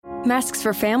Masks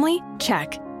for family?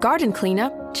 Check. Garden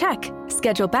cleanup? Check.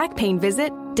 Schedule back pain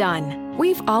visit? Done.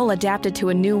 We've all adapted to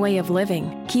a new way of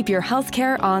living. Keep your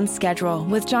healthcare on schedule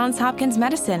with Johns Hopkins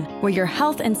Medicine, where your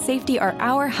health and safety are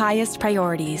our highest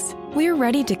priorities. We're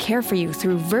ready to care for you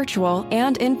through virtual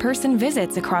and in-person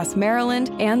visits across Maryland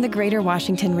and the greater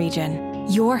Washington region.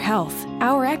 Your health,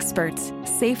 our experts,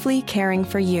 safely caring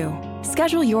for you.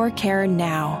 Schedule your care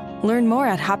now. Learn more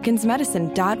at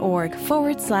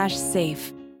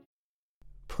hopkinsmedicine.org/safe.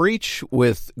 Preach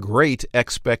with great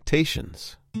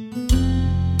expectations.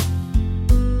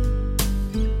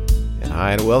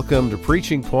 Hi, and welcome to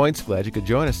Preaching Points. Glad you could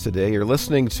join us today. You're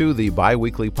listening to the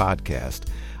bi-weekly podcast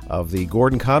of the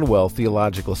Gordon Conwell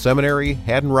Theological Seminary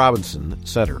Haddon Robinson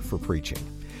Center for Preaching.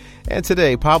 And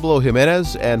today, Pablo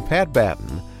Jimenez and Pat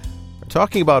Batten are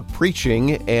talking about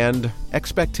preaching and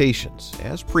expectations.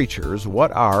 As preachers,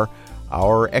 what are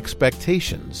our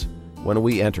expectations when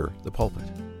we enter the pulpit?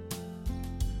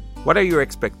 What are your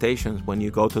expectations when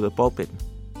you go to the pulpit?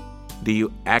 Do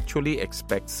you actually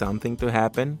expect something to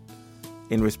happen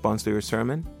in response to your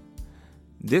sermon?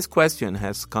 This question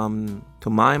has come to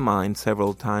my mind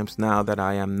several times now that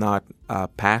I am not a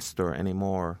pastor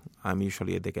anymore. I'm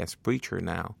usually the guest preacher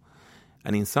now.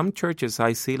 And in some churches,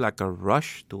 I see like a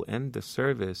rush to end the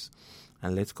service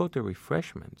and let's go to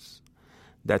refreshments.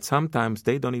 That sometimes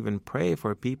they don't even pray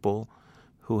for people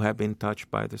who have been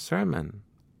touched by the sermon.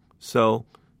 So,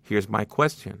 here's my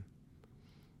question.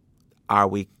 Are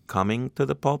we coming to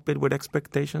the pulpit with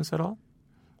expectations at all?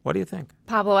 What do you think?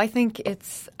 Pablo, I think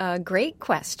it's a great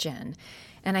question.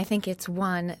 And I think it's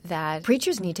one that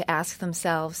preachers need to ask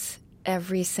themselves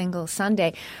every single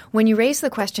Sunday. When you raised the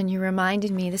question, you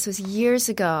reminded me, this was years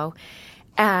ago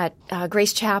at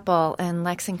Grace Chapel in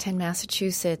Lexington,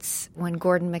 Massachusetts, when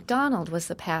Gordon MacDonald was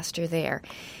the pastor there.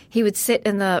 He would sit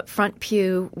in the front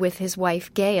pew with his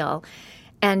wife, Gail,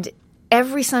 and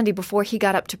every Sunday before he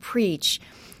got up to preach,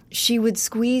 she would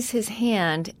squeeze his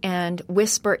hand and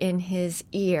whisper in his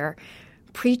ear,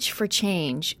 "Preach for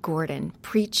change, Gordon,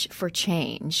 preach for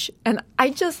change." And I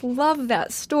just love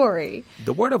that story.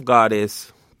 The Word of God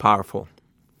is powerful.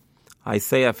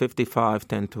 Isaiah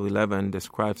 55:10-11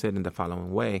 describes it in the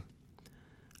following way.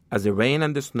 As the rain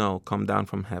and the snow come down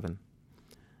from heaven,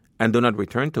 and do not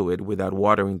return to it without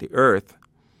watering the earth,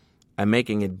 and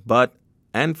making it bud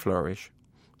and flourish,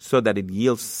 so that it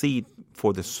yields seed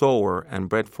for the sower and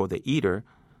bread for the eater,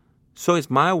 so is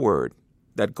my word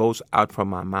that goes out from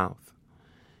my mouth.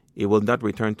 It will not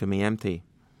return to me empty,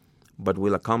 but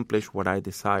will accomplish what I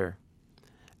desire,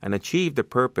 and achieve the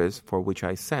purpose for which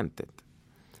I sent it.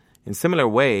 In similar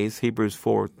ways, Hebrews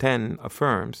 4:10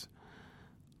 affirms,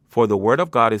 "For the word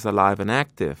of God is alive and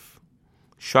active,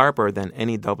 sharper than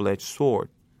any double-edged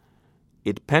sword.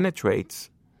 It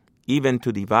penetrates even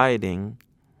to dividing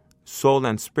soul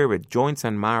and spirit, joints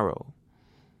and marrow.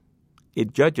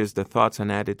 It judges the thoughts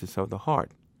and attitudes of the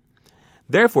heart."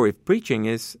 Therefore, if preaching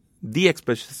is the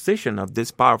exposition of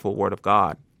this powerful Word of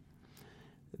God,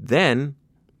 then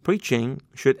preaching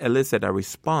should elicit a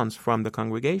response from the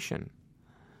congregation.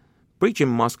 Preaching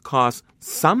must cause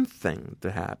something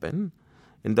to happen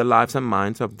in the lives and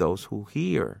minds of those who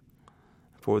hear.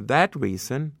 For that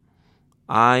reason,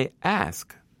 I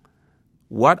ask,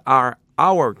 what are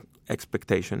our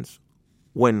expectations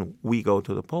when we go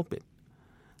to the pulpit?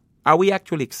 Are we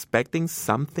actually expecting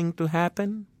something to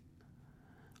happen?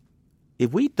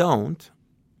 If we don't,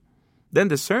 then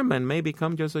the sermon may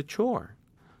become just a chore,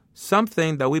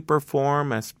 something that we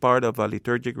perform as part of a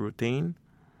liturgic routine.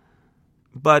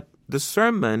 But the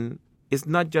sermon is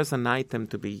not just an item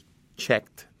to be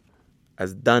checked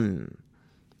as done.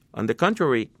 On the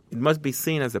contrary, it must be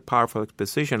seen as a powerful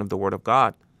exposition of the Word of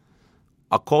God,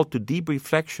 a call to deep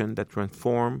reflection that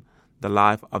transforms the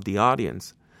life of the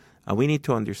audience. And we need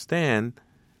to understand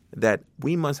that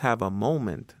we must have a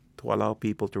moment to allow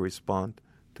people to respond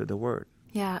to the Word.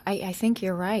 Yeah, I think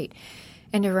you're right.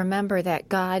 And to remember that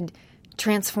God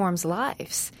transforms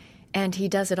lives, and He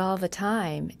does it all the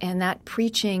time. And that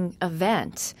preaching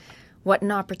event, what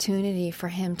an opportunity for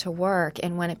Him to work.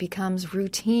 And when it becomes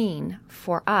routine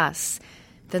for us,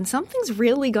 then something's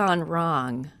really gone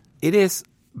wrong. It is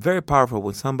very powerful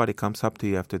when somebody comes up to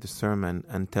you after the sermon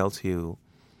and tells you,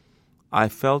 "I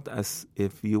felt as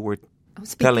if you were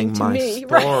telling my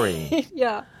story." Right.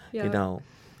 Yeah. You know,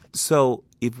 so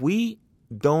if we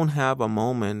don't have a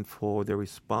moment for the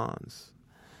response,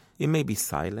 it may be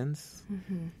silence,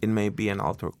 it may be an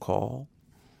altar call,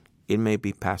 it may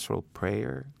be pastoral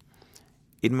prayer,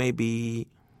 it may be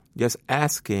just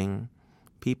asking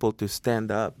people to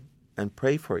stand up and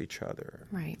pray for each other.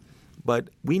 Right. But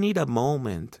we need a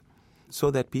moment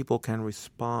so that people can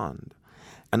respond.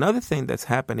 Another thing that's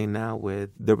happening now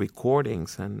with the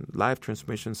recordings and live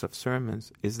transmissions of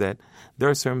sermons is that there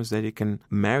are sermons that you can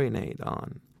marinate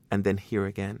on and then hear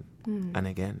again and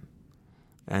again.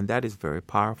 And that is very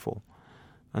powerful.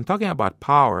 And talking about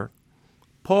power,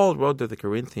 Paul wrote to the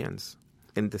Corinthians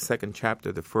in the 2nd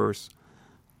chapter, the first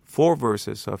 4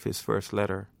 verses of his first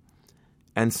letter.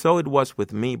 And so it was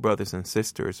with me, brothers and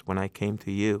sisters, when I came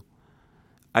to you.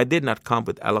 I did not come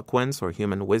with eloquence or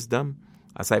human wisdom,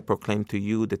 as I proclaimed to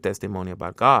you the testimony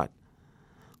about God.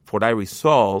 For I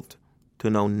resolved to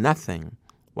know nothing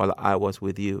while I was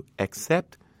with you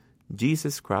except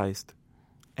Jesus Christ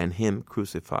and Him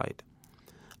crucified.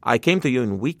 I came to you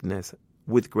in weakness,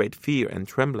 with great fear and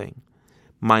trembling.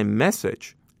 My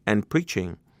message and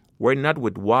preaching were not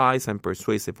with wise and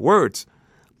persuasive words,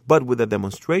 but with a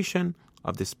demonstration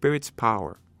of the Spirit's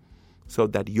power, so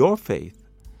that your faith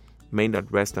may not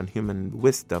rest on human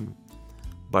wisdom,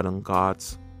 but on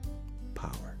God's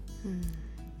power.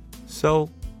 So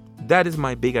that is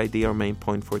my big idea or main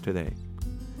point for today.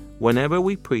 Whenever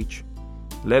we preach,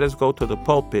 let us go to the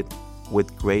pulpit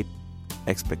with great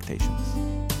expectations.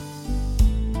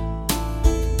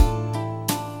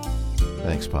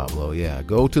 Thanks, Pablo. Yeah,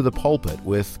 go to the pulpit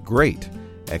with great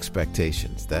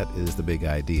expectations. That is the big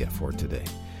idea for today.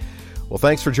 Well,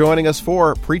 thanks for joining us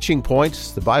for Preaching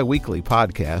Points, the bi-weekly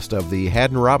podcast of the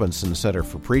Haddon Robinson Center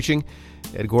for Preaching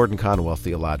at Gordon Conwell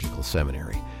Theological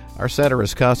Seminary. Our center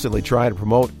is constantly trying to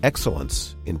promote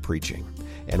excellence in preaching.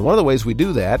 And one of the ways we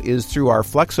do that is through our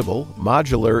flexible,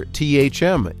 modular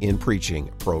THM in Preaching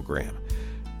program.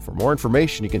 For more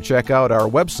information, you can check out our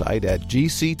website at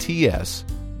gcts.edu.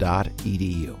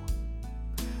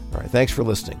 All right, thanks for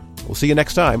listening. We'll see you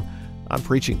next time on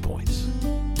Preaching Points.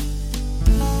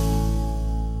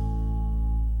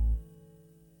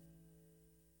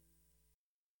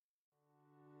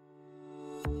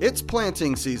 It's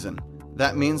planting season.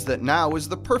 That means that now is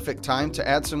the perfect time to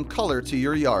add some color to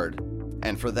your yard.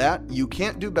 And for that, you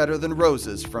can't do better than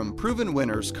roses from Proven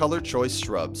Winners Color Choice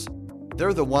Shrubs.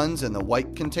 They're the ones in the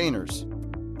white containers.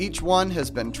 Each one has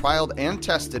been trialed and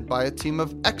tested by a team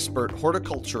of expert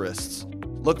horticulturists.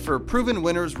 Look for Proven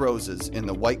Winners roses in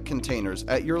the white containers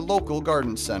at your local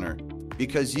garden center,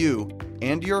 because you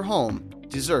and your home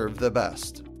deserve the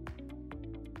best.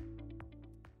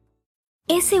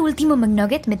 Ese último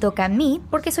McNugget me toca a mí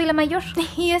porque soy la mayor.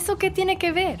 ¿Y eso qué tiene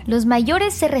que ver? Los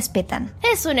mayores se respetan.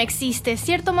 Eso no existe,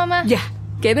 ¿cierto, mamá? Ya,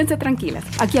 quédense tranquilas.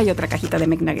 Aquí hay otra cajita de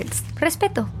McNuggets.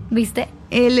 Respeto, ¿viste?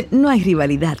 No hay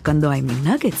rivalidad cuando hay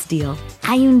McNuggets deal.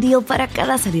 Hay un deal para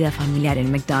cada salida familiar en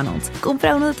McDonald's.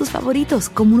 Compra uno de tus favoritos,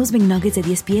 como unos McNuggets de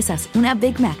 10 piezas, una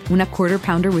Big Mac, una Quarter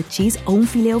Pounder with Cheese o un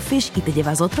Filet-O-Fish y te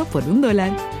llevas otro por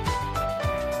 $1.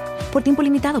 Por tiempo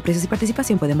limitado, precios y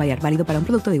participación pueden variar. Válido para un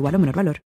producto de igual o menor valor.